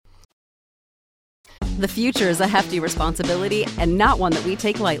The future is a hefty responsibility and not one that we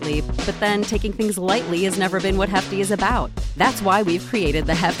take lightly, but then taking things lightly has never been what Hefty is about. That's why we've created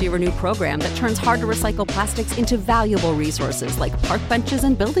the Hefty Renew program that turns hard-to-recycle plastics into valuable resources like park benches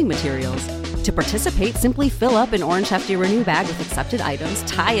and building materials. To participate, simply fill up an orange Hefty Renew bag with accepted items,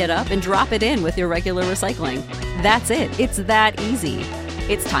 tie it up, and drop it in with your regular recycling. That's it. It's that easy.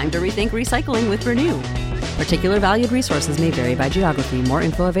 It's time to rethink recycling with Renew. Particular valued resources may vary by geography. More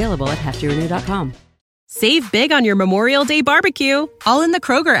info available at heftyrenew.com. Save big on your Memorial Day barbecue, all in the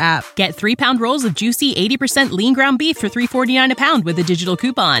Kroger app. Get 3-pound rolls of juicy 80% lean ground beef for $3.49 a pound with a digital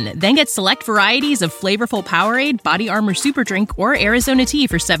coupon. Then get select varieties of flavorful Powerade, Body Armor Super Drink, or Arizona tea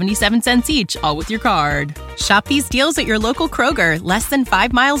for 77 cents each, all with your card. Shop these deals at your local Kroger, less than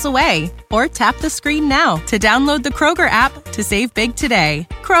 5 miles away. Or tap the screen now to download the Kroger app to save big today.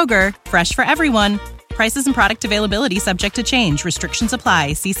 Kroger, fresh for everyone. Prices and product availability subject to change. Restrictions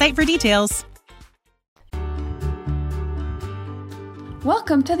apply. See site for details.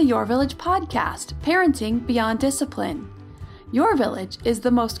 Welcome to the Your Village podcast, Parenting Beyond Discipline. Your Village is the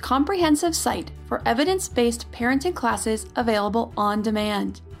most comprehensive site for evidence-based parenting classes available on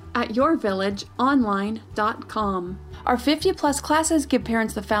demand at yourvillageonline.com. Our 50-plus classes give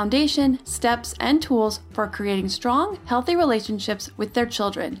parents the foundation, steps, and tools for creating strong, healthy relationships with their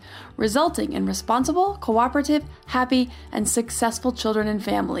children, resulting in responsible, cooperative, happy, and successful children and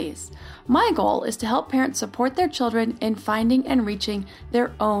families. My goal is to help parents support their children in finding and reaching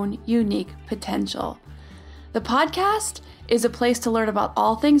their own unique potential. The podcast is a place to learn about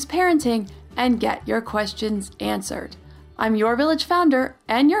all things parenting and get your questions answered. I'm Your Village founder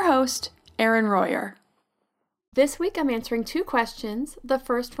and your host, Erin Royer. This week I'm answering 2 questions, the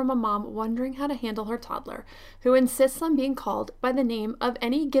first from a mom wondering how to handle her toddler, who insists on being called by the name of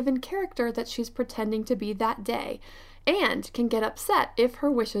any given character that she's pretending to be that day, and can get upset if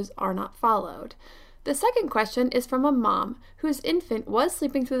her wishes are not followed. The second question is from a mom whose infant was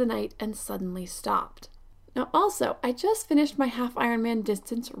sleeping through the night and suddenly stopped. Now also, I just finished my half Ironman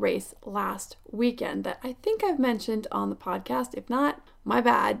distance race last weekend that I think I've mentioned on the podcast. If not, my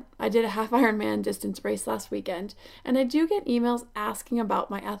bad. I did a half Ironman distance race last weekend, and I do get emails asking about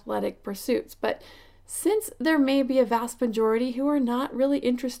my athletic pursuits, but since there may be a vast majority who are not really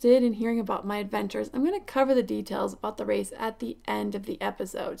interested in hearing about my adventures, I'm going to cover the details about the race at the end of the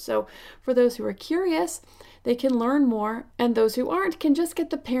episode. So for those who are curious, they can learn more, and those who aren't can just get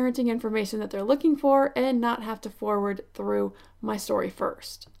the parenting information that they're looking for and not have to forward through my story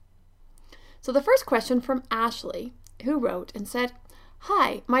first. So the first question from Ashley, who wrote and said,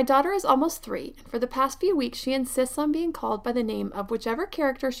 "Hi, my daughter is almost 3, and for the past few weeks she insists on being called by the name of whichever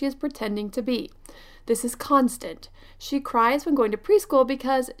character she is pretending to be. This is constant. She cries when going to preschool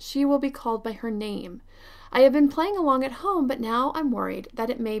because she will be called by her name. I have been playing along at home, but now I'm worried that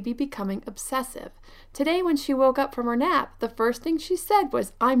it may be becoming obsessive. Today when she woke up from her nap, the first thing she said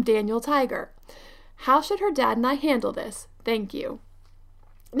was, 'I'm Daniel Tiger.' How should her dad and I handle this? Thank you."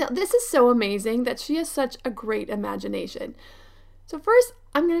 Now, this is so amazing that she has such a great imagination. So first,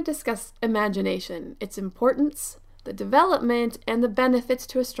 I'm going to discuss imagination, its importance, the development, and the benefits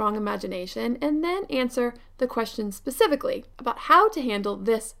to a strong imagination, and then answer the question specifically about how to handle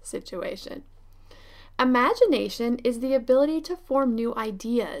this situation. Imagination is the ability to form new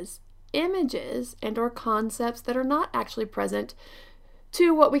ideas, images, and/or concepts that are not actually present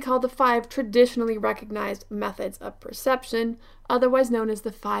to what we call the 5 traditionally recognized methods of perception, otherwise known as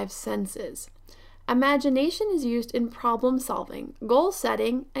the 5 senses. Imagination is used in problem solving, goal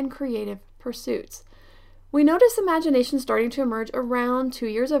setting, and creative pursuits. We notice imagination starting to emerge around 2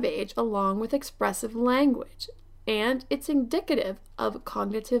 years of age along with expressive language, and it's indicative of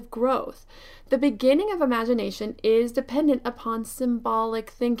cognitive growth. The beginning of imagination is dependent upon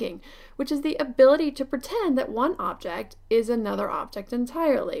symbolic thinking, which is the ability to pretend that one object is another object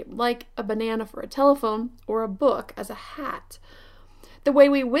entirely, like a banana for a telephone or a book as a hat. The way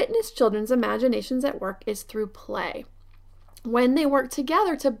we witness children's imaginations at work is through play. When they work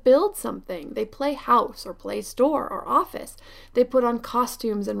together to build something, they play house or play store or office. They put on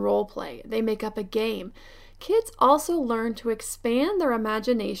costumes and role play. They make up a game. Kids also learn to expand their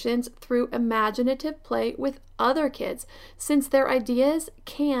imaginations through imaginative play with other kids, since their ideas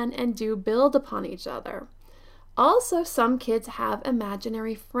can and do build upon each other. Also, some kids have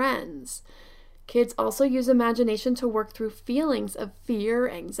imaginary friends. Kids also use imagination to work through feelings of fear,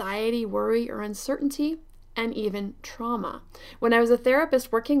 anxiety, worry, or uncertainty, and even trauma. When I was a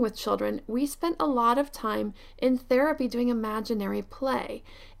therapist working with children, we spent a lot of time in therapy doing imaginary play.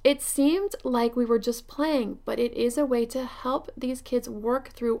 It seemed like we were just playing, but it is a way to help these kids work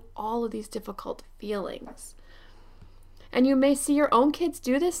through all of these difficult feelings. And you may see your own kids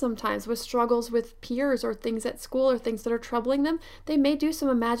do this sometimes with struggles with peers or things at school or things that are troubling them. They may do some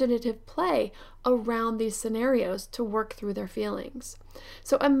imaginative play around these scenarios to work through their feelings.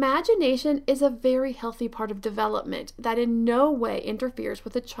 So imagination is a very healthy part of development that in no way interferes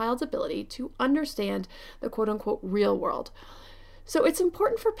with a child's ability to understand the quote-unquote real world. So it's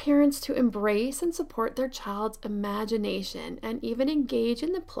important for parents to embrace and support their child's imagination and even engage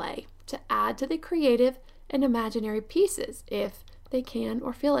in the play to add to the creative and imaginary pieces if they can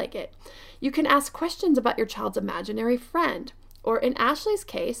or feel like it. You can ask questions about your child's imaginary friend, or in Ashley's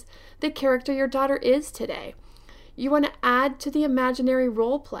case, the character your daughter is today. You want to add to the imaginary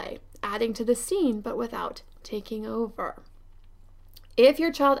role play, adding to the scene but without taking over. If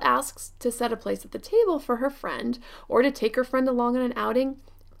your child asks to set a place at the table for her friend or to take her friend along on an outing,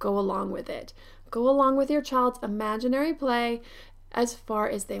 go along with it. Go along with your child's imaginary play as far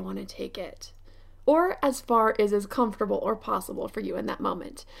as they want to take it, or as far as is comfortable or possible for you in that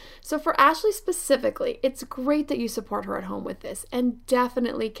moment. So for Ashley specifically, it's great that you support her at home with this, and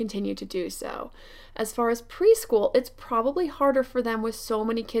definitely continue to do so. As far as preschool, it's probably harder for them with so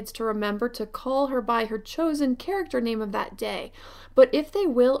many kids to remember to call her by her chosen character name of that day. But if they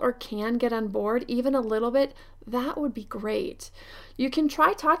will or can get on board even a little bit, that would be great. You can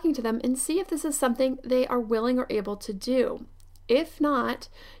try talking to them and see if this is something they are willing or able to do. If not,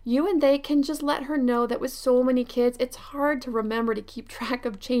 you and they can just let her know that with so many kids, it's hard to remember to keep track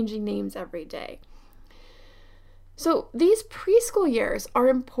of changing names every day. So these preschool years are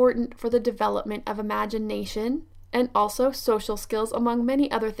important for the development of imagination and also social skills, among many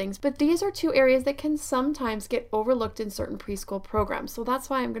other things. But these are two areas that can sometimes get overlooked in certain preschool programs. So that's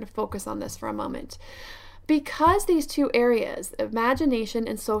why I'm going to focus on this for a moment. Because these two areas, imagination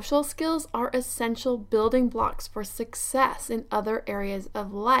and social skills, are essential building blocks for success in other areas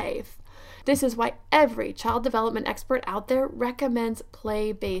of life. This is why every child development expert out there recommends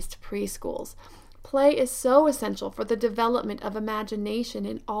play-based preschools. Play is so essential for the development of imagination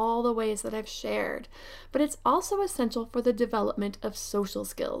in all the ways that I've shared, but it's also essential for the development of social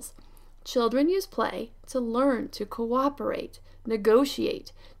skills. Children use play to learn to cooperate,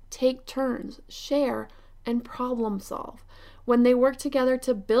 negotiate, take turns, share, and problem solve. When they work together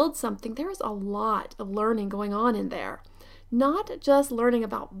to build something, there is a lot of learning going on in there. Not just learning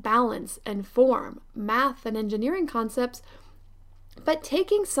about balance and form, math and engineering concepts, but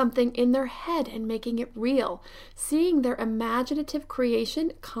taking something in their head and making it real, seeing their imaginative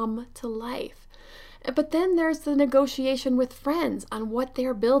creation come to life. But then there's the negotiation with friends on what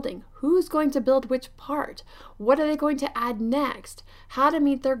they're building. Who's going to build which part? What are they going to add next? How to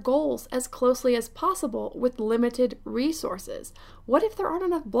meet their goals as closely as possible with limited resources. What if there aren't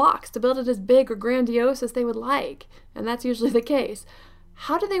enough blocks to build it as big or grandiose as they would like? And that's usually the case.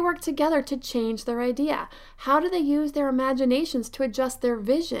 How do they work together to change their idea? How do they use their imaginations to adjust their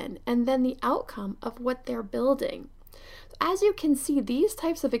vision and then the outcome of what they're building? As you can see, these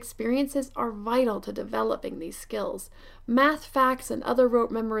types of experiences are vital to developing these skills. Math facts and other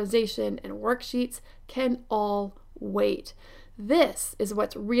rote memorization and worksheets can all wait. This is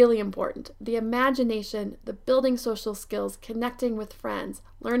what's really important. The imagination, the building social skills, connecting with friends,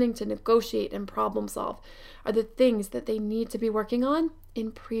 learning to negotiate and problem solve are the things that they need to be working on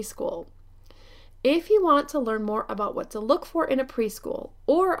in preschool. If you want to learn more about what to look for in a preschool,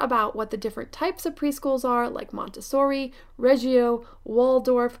 or about what the different types of preschools are, like Montessori, Reggio,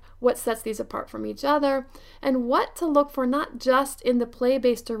 Waldorf, what sets these apart from each other, and what to look for not just in the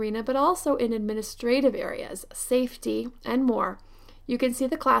play-based arena, but also in administrative areas, safety, and more, you can see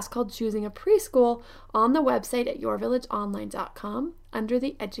the class called Choosing a Preschool on the website at yourvillageonline.com under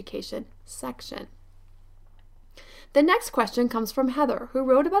the Education section. The next question comes from Heather, who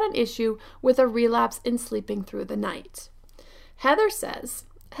wrote about an issue with a relapse in sleeping through the night. Heather says,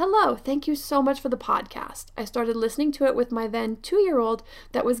 "Hello, thank you so much for the podcast. I started listening to it with my then 2-year-old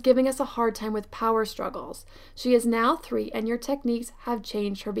that was giving us a hard time with power struggles. She is now 3 and your techniques have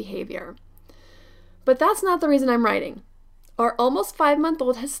changed her behavior." But that's not the reason I'm writing. Our almost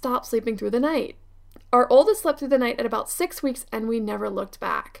 5-month-old has stopped sleeping through the night. Our oldest slept through the night at about 6 weeks and we never looked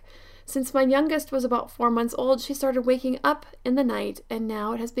back. Since my youngest was about 4 months old, she started waking up in the night, and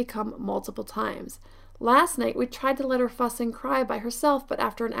now it has become multiple times. Last night, we tried to let her fuss and cry by herself, but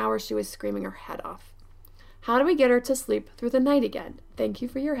after an hour, she was screaming her head off. How do we get her to sleep through the night again? Thank you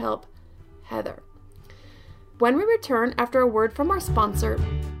for your help, Heather. When we return after a word from our sponsor.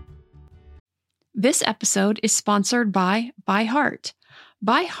 This episode is sponsored by ByHeart.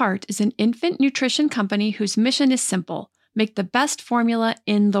 ByHeart is an infant nutrition company whose mission is simple: make the best formula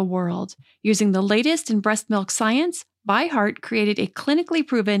in the world. Using the latest in breast milk science, ByHeart created a clinically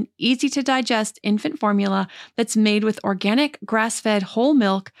proven, easy-to-digest infant formula that's made with organic, grass-fed whole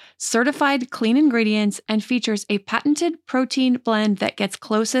milk, certified clean ingredients, and features a patented protein blend that gets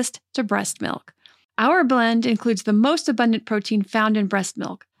closest to breast milk. Our blend includes the most abundant protein found in breast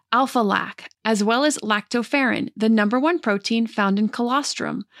milk, alpha-lac, as well as lactoferrin, the number one protein found in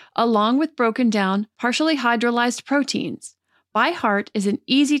colostrum, along with broken down, partially hydrolyzed proteins. ByHeart is an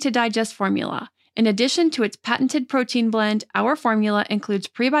easy-to-digest formula. In addition to its patented protein blend, our formula includes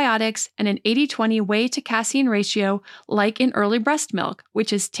prebiotics and an 80-20 whey to casein ratio like in early breast milk,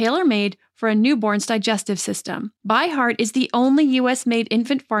 which is tailor-made for a newborn's digestive system. ByHeart is the only U.S.-made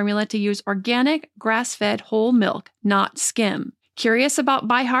infant formula to use organic, grass-fed whole milk, not skim. Curious about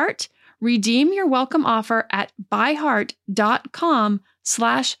ByHeart? Redeem your welcome offer at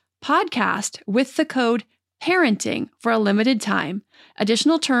byheart.com/podcast with the code PARENTING for a limited time.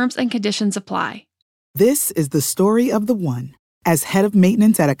 Additional terms and conditions apply. This is the story of the one. As head of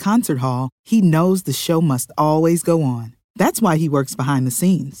maintenance at a concert hall, he knows the show must always go on. That's why he works behind the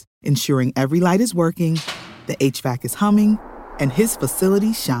scenes, ensuring every light is working, the HVAC is humming, and his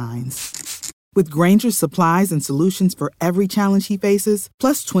facility shines. With Grainger's supplies and solutions for every challenge he faces,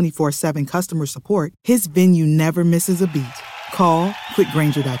 plus 24/7 customer support, his venue never misses a beat. Call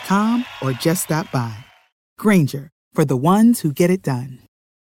quickgrainger.com or just stop by. Grainger, for the ones who get it done.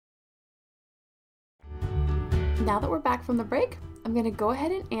 Now that we're back from the break, I'm going to go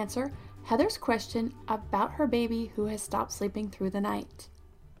ahead and answer Heather's question about her baby who has stopped sleeping through the night.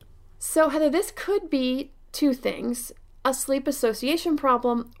 So Heather, this could be two things: a sleep association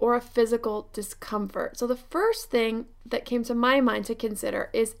problem or a physical discomfort. So the first thing that came to my mind to consider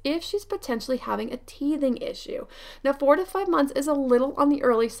is if she's potentially having a teething issue. Now, 4 to 5 months is a little on the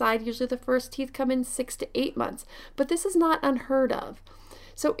early side. Usually the first teeth come in 6 to 8 months, but this is not unheard of.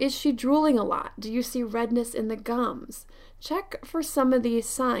 So is she drooling a lot? Do you see redness in the gums? Check for some of these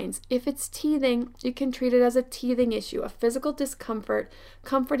signs. If it's teething, you can treat it as a teething issue, a physical discomfort,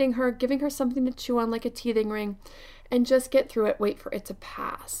 comforting her, giving her something to chew on like a teething ring, and just get through it, wait for it to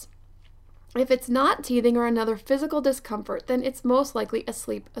pass. If it's not teething or another physical discomfort, then it's most likely a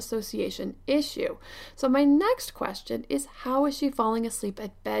sleep association issue. So my next question is, how is she falling asleep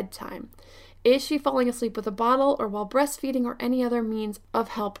at bedtime? Is she falling asleep with a bottle or while breastfeeding or any other means of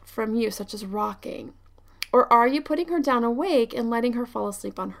help from you, such as rocking? Or are you putting her down awake and letting her fall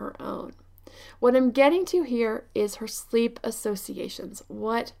asleep on her own? What I'm getting to here is her sleep associations.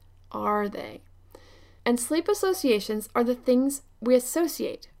 What are they? And sleep associations are the things we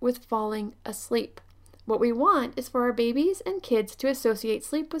associate with falling asleep. What we want is for our babies and kids to associate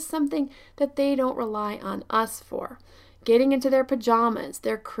sleep with something that they don't rely on us for. Getting into their pajamas,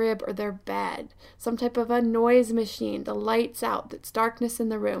 their crib, or their bed, some type of a noise machine, the lights out, that's darkness in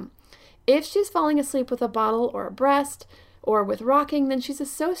the room. If she's falling asleep with a bottle or a breast or with rocking, then she's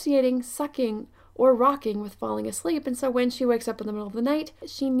associating sucking or rocking with falling asleep. And so when she wakes up in the middle of the night,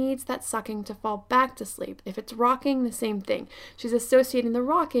 she needs that sucking to fall back to sleep. If it's rocking, the same thing. She's associating the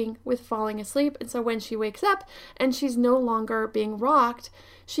rocking with falling asleep. And so when she wakes up and she's no longer being rocked,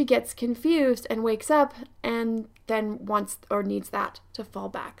 she gets confused and wakes up and then wants or needs that to fall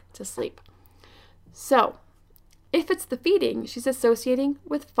back to sleep. So if it's the feeding she's associating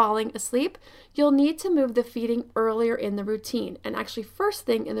with falling asleep, you'll need to move the feeding earlier in the routine. And actually, first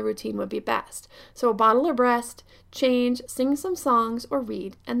thing in the routine would be best. So a bottle or breast, change, sing some songs or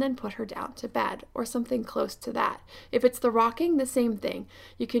read, and then put her down to bed or something close to that. If it's the rocking, the same thing.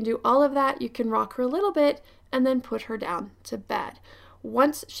 You can do all of that. You can rock her a little bit and then put her down to bed.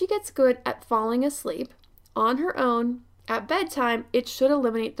 Once she gets good at falling asleep on her own, at bedtime, it should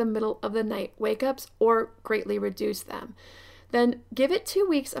eliminate the middle of the night wake-ups or greatly reduce them. Then give it 2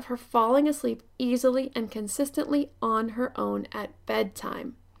 weeks of her falling asleep easily and consistently on her own at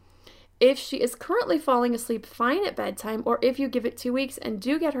bedtime. If she is currently falling asleep fine at bedtime, or if you give it 2 weeks and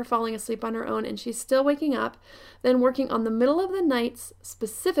do get her falling asleep on her own and she's still waking up, then working on the middle of the nights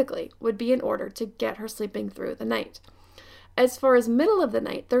specifically would be in order to get her sleeping through the night. As far as middle of the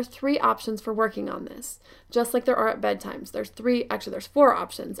night, there are 3 options for working on this, just like there are at bedtimes. There's 4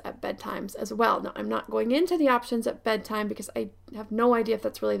 options at bedtimes as well. Now, I'm not going into the options at bedtime because I have no idea if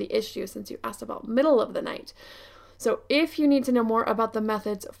that's really the issue since you asked about middle of the night. So if you need to know more about the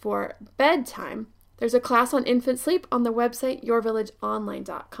methods for bedtime, there's a class on infant sleep on the website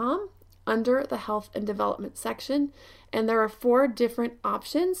yourvillageonline.com under the health and development section, and there are 4 different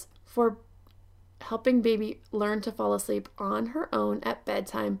options for helping baby learn to fall asleep on her own at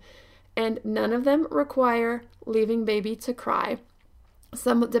bedtime, and none of them require leaving baby to cry.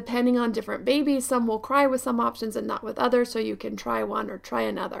 Some, depending on different babies, some will cry with some options and not with others, so you can try one or try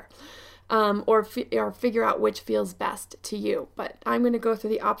another. or figure out which feels best to you. But I'm going to go through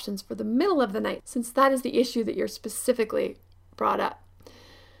the options for the middle of the night, since that is the issue that you're specifically brought up.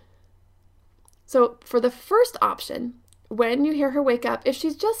 So for the first option, when you hear her wake up, if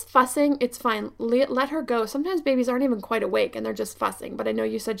she's just fussing, it's fine. Let her go. Sometimes babies aren't even quite awake and they're just fussing. But I know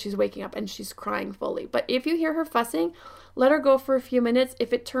you said she's waking up and she's crying fully. But if you hear her fussing, let her go for a few minutes.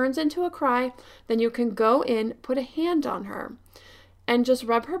 If it turns into a cry, then you can go in, put a hand on her, and just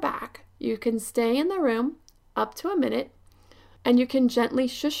rub her back. You can stay in the room up to a minute, and you can gently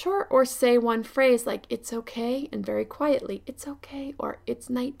shush her or say one phrase like, "It's okay," and very quietly, "It's okay," or "It's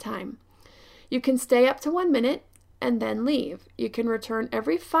nighttime." You can stay up to 1 minute and then leave. You can return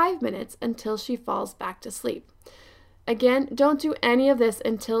every 5 minutes until she falls back to sleep. Again, don't do any of this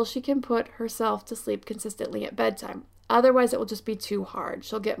until she can put herself to sleep consistently at bedtime. Otherwise, it will just be too hard.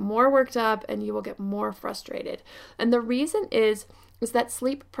 She'll get more worked up and you will get more frustrated. And the reason is that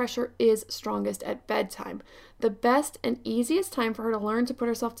sleep pressure is strongest at bedtime. The best and easiest time for her to learn to put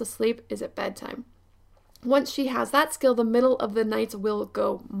herself to sleep is at bedtime. Once she has that skill, the middle of the nights will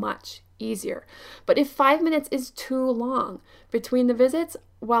go much easier. But if 5 minutes is too long between the visits,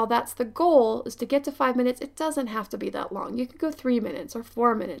 while that's the goal, is to get to 5 minutes, it doesn't have to be that long. You can go 3 minutes or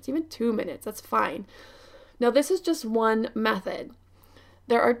 4 minutes, even 2 minutes. That's fine. Now, this is just one method.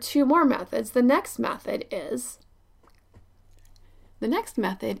 There are 2 more methods. The next method is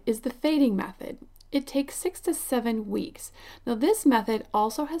the fading method. It takes 6 to 7 weeks. Now, this method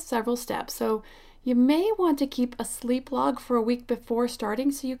also has several steps, so you may want to keep a sleep log for a week before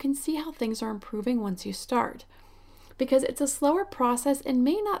starting so you can see how things are improving once you start. Because it's a slower process and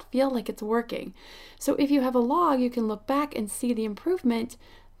may not feel like it's working. So if you have a log, you can look back and see the improvement,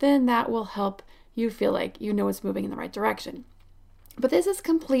 then that will help you feel like you know it's moving in the right direction. But this is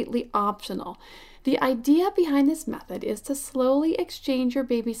completely optional. The idea behind this method is to slowly exchange your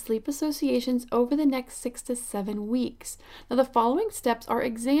baby's sleep associations over the next 6 to 7 weeks. Now, the following steps are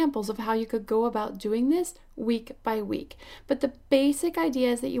examples of how you could go about doing this week by week. But the basic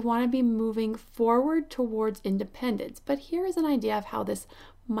idea is that you want to be moving forward towards independence. But here is an idea of how this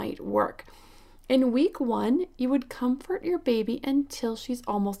might work. In week 1, you would comfort your baby until she's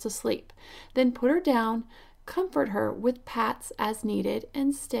almost asleep. Then put her down, comfort her with pats as needed,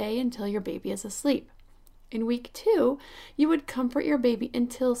 and stay until your baby is asleep. In week 2, you would comfort your baby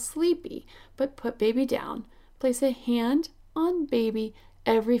until sleepy, but put baby down, place a hand on baby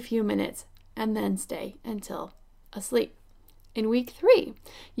every few minutes, and then stay until asleep. In week 3,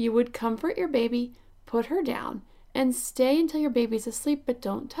 you would comfort your baby, put her down, and stay until your baby's asleep, but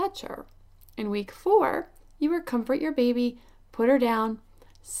don't touch her. In week 4, you would comfort your baby, put her down,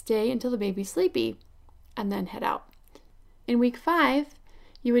 stay until the baby's sleepy, and then head out. In week 5,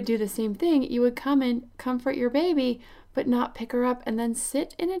 you would do the same thing. You would come and comfort your baby, but not pick her up, and then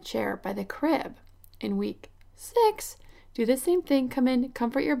sit in a chair by the crib. In week 6, do the same thing. Come in,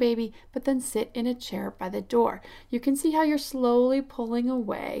 comfort your baby, but then sit in a chair by the door. You can see how you're slowly pulling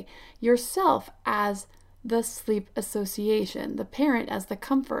away yourself as the sleep association, the parent as the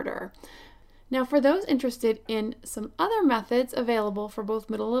comforter. Now, for those interested in some other methods available for both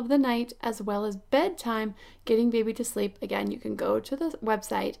middle of the night as well as bedtime, getting baby to sleep, again, you can go to the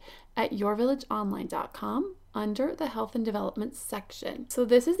website at yourvillageonline.com under the Health and Development section. So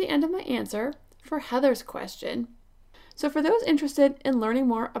this is the end of my answer for Heather's question. So for those interested in learning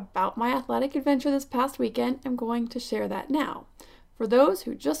more about my athletic adventure this past weekend, I'm going to share that now. For those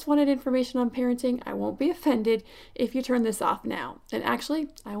who just wanted information on parenting, I won't be offended if you turn this off now. And actually,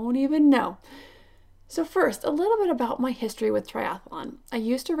 I won't even know. So first, a little bit about my history with triathlon. I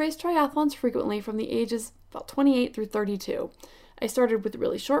used to race triathlons frequently from the ages about 28 through 32. I started with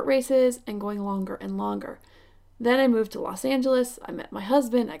really short races and going longer and longer. Then I moved to Los Angeles. I met my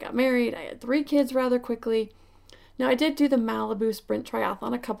husband. I got married. I had 3 kids rather quickly. Now, I did do the Malibu Sprint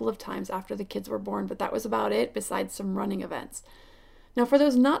Triathlon a couple of times after the kids were born, but that was about it besides some running events. Now, for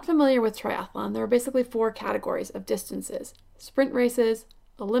those not familiar with triathlon, there are basically 4 categories of distances: sprint races,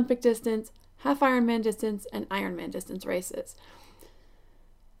 Olympic distance, half Ironman distance, and Ironman distance races.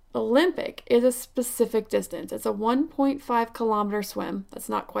 Olympic is a specific distance. It's a 1.5 kilometer swim, that's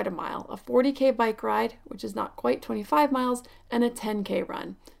not quite a mile, a 40K bike ride, which is not quite 25 miles, and a 10K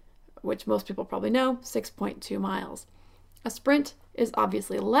run, which most people probably know, 6.2 miles. A sprint is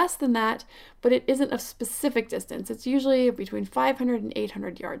obviously less than that, but it isn't a specific distance. It's usually between 500 and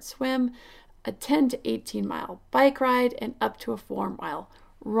 800 yard swim, a 10 to 18 mile bike ride, and up to a 4-mile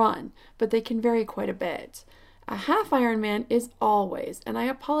run, but they can vary quite a bit. A half Ironman is always, and I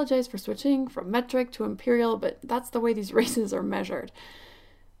apologize for switching from metric to imperial, but that's the way these races are measured.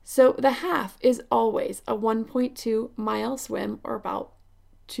 So the half is always a 1.2 mile swim, or about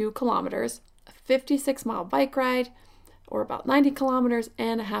 2 kilometers, a 56-mile bike ride, or about 90 kilometers,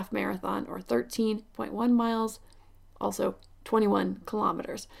 and a half marathon, or 13.1 miles, also 21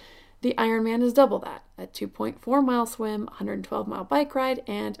 kilometers. The Ironman is double that, a 2.4-mile swim, 112-mile bike ride,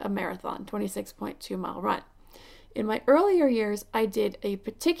 and a marathon, 26.2-mile run. In my earlier years, I did a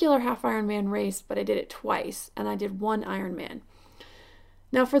particular half Ironman race, but I did it twice, and I did one Ironman.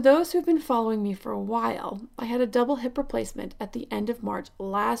 Now, for those who've been following me for a while, I had a double hip replacement at the end of March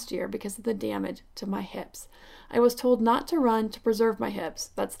last year because of the damage to my hips. I was told not to run to preserve my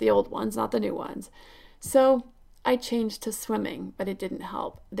hips. That's the old ones, not the new ones. So I changed to swimming, but it didn't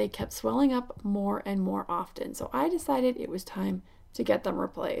help. They kept swelling up more and more often, so I decided it was time to get them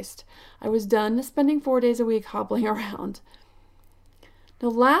replaced. I was done spending 4 days a week hobbling around. Now,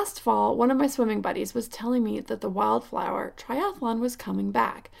 last fall, one of my swimming buddies was telling me that the Wildflower Triathlon was coming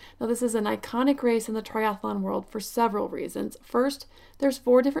back. Now, this is an iconic race in the triathlon world for several reasons. First, there's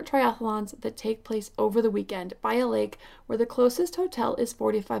 4 different triathlons that take place over the weekend by a lake where the closest hotel is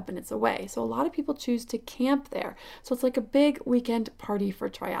 45 minutes away. So a lot of people choose to camp there. So it's like a big weekend party for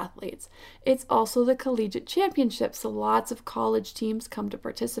triathletes. It's also the collegiate championship, so lots of college teams come to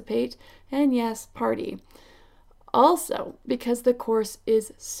participate and, yes, party. Also, because the course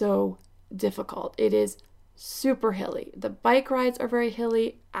is so difficult, it is super hilly. The bike rides are very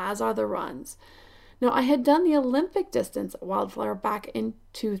hilly, as are the runs. Now, I had done the Olympic distance at Wildflower back in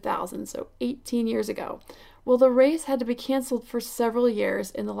 2000, so 18 years ago. Well, the race had to be canceled for several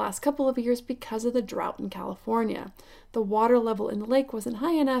years in the last couple of years because of the drought in California. The water level in the lake wasn't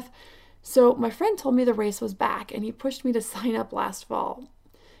high enough, so my friend told me the race was back, and he pushed me to sign up last fall.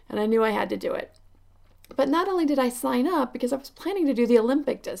 And I knew I had to do it. But not only did I sign up because I was planning to do the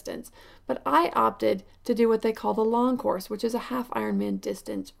Olympic distance, but I opted to do what they call the long course, which is a half Ironman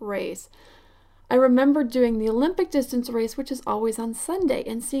distance race. I remember doing the Olympic distance race, which is always on Sunday,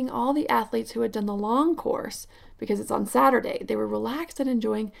 and seeing all the athletes who had done the long course, because it's on Saturday. They were relaxed and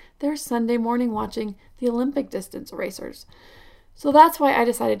enjoying their Sunday morning watching the Olympic distance racers. So that's why I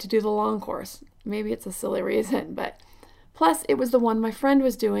decided to do the long course. Maybe it's a silly reason, but plus, it was the one my friend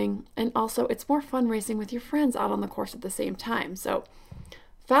was doing, and also it's more fun racing with your friends out on the course at the same time. So,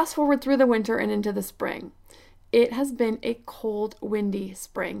 fast forward through the winter and into the spring. It has been a cold, windy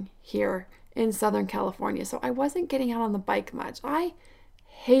spring here in Southern California, so I wasn't getting out on the bike much. I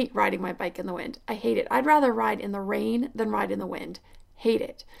hate riding my bike in the wind. I hate it. I'd rather ride in the rain than ride in the wind. Hate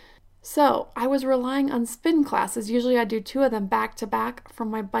it. So, I was relying on spin classes. Usually I do 2 of them back to back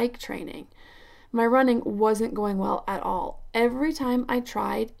from my bike training. My running wasn't going well at all. Every time I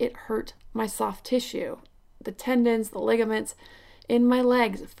tried, it hurt my soft tissue, the tendons, the ligaments in my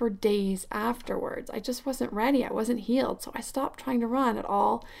legs for days afterwards. I just wasn't ready. I wasn't healed. So I stopped trying to run at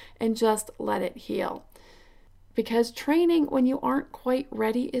all and just let it heal. Because training when you aren't quite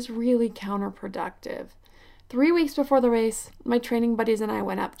ready is really counterproductive. 3 weeks before the race, my training buddies and I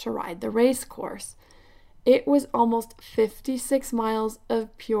went up to ride the race course. It was almost 56 miles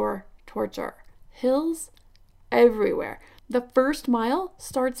of pure torture. Hills everywhere. The first mile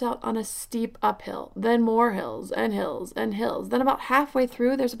starts out on a steep uphill, then more hills and hills and hills. Then about halfway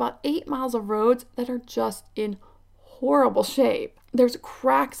through, there's about 8 miles of roads that are just in horrible shape. There's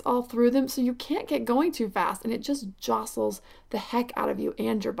cracks all through them, so you can't get going too fast, and it just jostles the heck out of you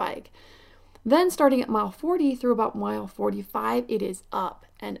and your bike. Then starting at mile 40 through about mile 45, it is up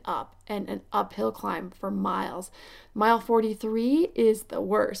and an uphill climb for miles. Mile 43 is the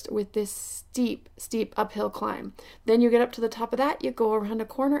worst with this steep uphill climb. Then you get up to the top of that, you go around a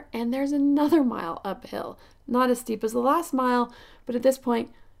corner, and there's another mile uphill. Not as steep as the last mile, but at this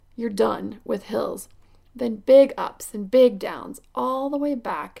point, you're done with hills. Then big ups and big downs all the way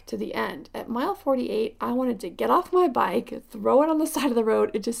back to the end. At mile 48, I wanted to get off my bike, throw it on the side of the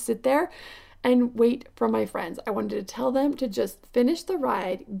road, and just sit there and wait for my friends. I wanted to tell them to just finish the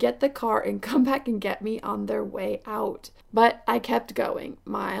ride, get the car, and come back and get me on their way out. But I kept going,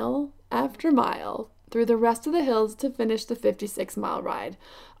 mile after mile, through the rest of the hills to finish the 56-mile ride.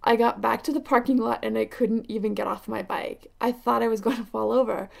 I got back to the parking lot and I couldn't even get off my bike. I thought I was going to fall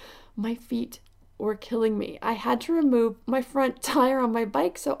over. My feet were killing me. I had to remove my front tire on my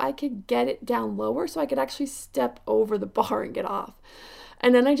bike so I could get it down lower so I could actually step over the bar and get off.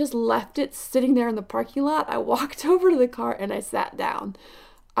 And then I just left it sitting there in the parking lot. I walked over to the car and I sat down.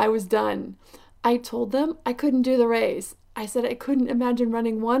 I was done. I told them I couldn't do the race. I said I couldn't imagine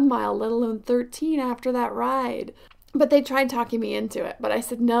running 1 mile, let alone 13 after that ride. But they tried talking me into it. But I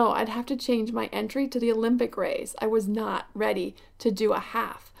said no, I'd have to change my entry to the Olympic race. I was not ready to do a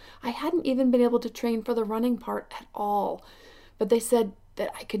half. I hadn't even been able to train for the running part at all. But they said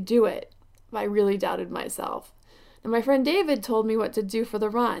that I could do it. I really doubted myself. And my friend David told me what to do for the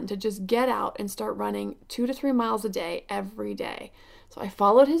run, to just get out and start running 2 to 3 miles a day every day. So I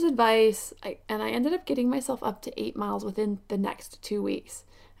followed his advice, and I ended up getting myself up to 8 miles within the next 2 weeks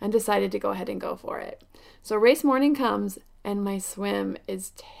and decided to go ahead and go for it. So race morning comes and my swim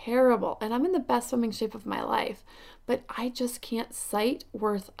is terrible, and I'm in the best swimming shape of my life, but I just can't sight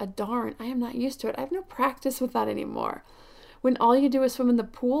worth a darn. I am not used to it. I have no practice with that anymore. When all you do is swim in the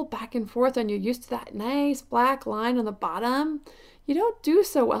pool back and forth and you're used to that nice black line on the bottom, you don't do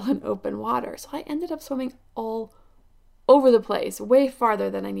so well in open water. So I ended up swimming all over the place, way farther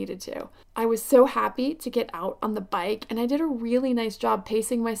than I needed to. I was so happy to get out on the bike, and I did a really nice job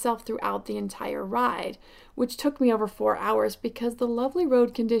pacing myself throughout the entire ride, which took me over 4 hours because the lovely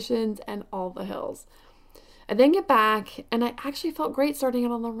road conditions and all the hills. I then get back, and I actually felt great starting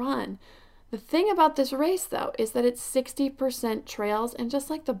out on the run. The thing about this race, though, is that it's 60% trails, and just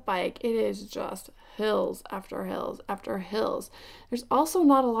like the bike, it is just hills after hills after hills. There's also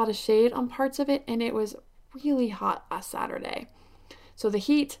not a lot of shade on parts of it, and it was really hot last Saturday. So the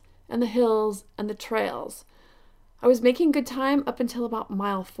heat and the hills and the trails. I was making good time up until about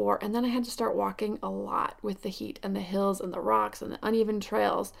mile 4, and then I had to start walking a lot with the heat and the hills and the rocks and the uneven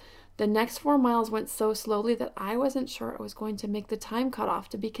trails. The next 4 miles went so slowly that I wasn't sure I was going to make the time cutoff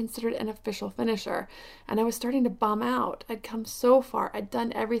to be considered an official finisher, and I was starting to bum out. I'd come so far. I'd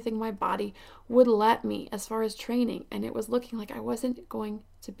done everything my body would let me as far as training, and it was looking like I wasn't going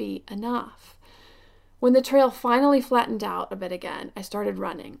to be enough. When the trail finally flattened out a bit again, I started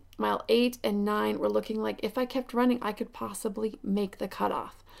running. Mile 8 and 9 were looking like if I kept running, I could possibly make the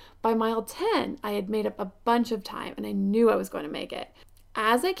cutoff. By mile 10, I had made up a bunch of time, and I knew I was going to make it.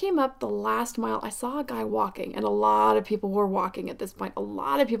 As I came up the last mile, I saw a guy walking, and a lot of people were walking at this point. A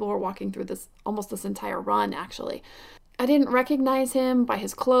lot of people were walking through almost this entire run, actually. I didn't recognize him by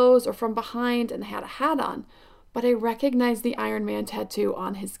his clothes or from behind, and he had a hat on, but I recognized the Iron Man tattoo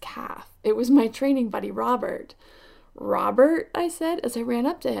on his calf. It was my training buddy, Robert. "Robert," I said as I ran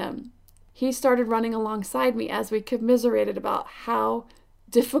up to him. He started running alongside me as we commiserated about how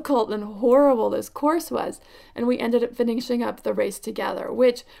difficult and horrible this course was, and we ended up finishing up the race together,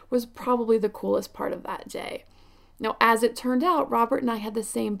 which was probably the coolest part of that day. Now, as it turned out, Robert and I had the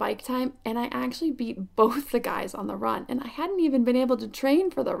same bike time, and I actually beat both the guys on the run, and I hadn't even been able to train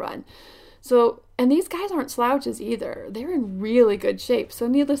for the run. And these guys aren't slouches either. They're in really good shape, so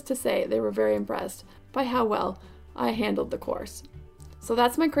needless to say, they were very impressed by how well I handled the course. So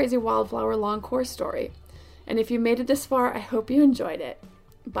that's my Crazy Wildflower long course story. And if you made it this far, I hope you enjoyed it.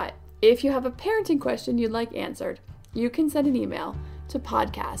 But if you have a parenting question you'd like answered, you can send an email to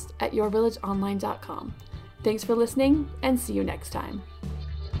podcast@yourvillageonline.com. Thanks for listening, and see you next time.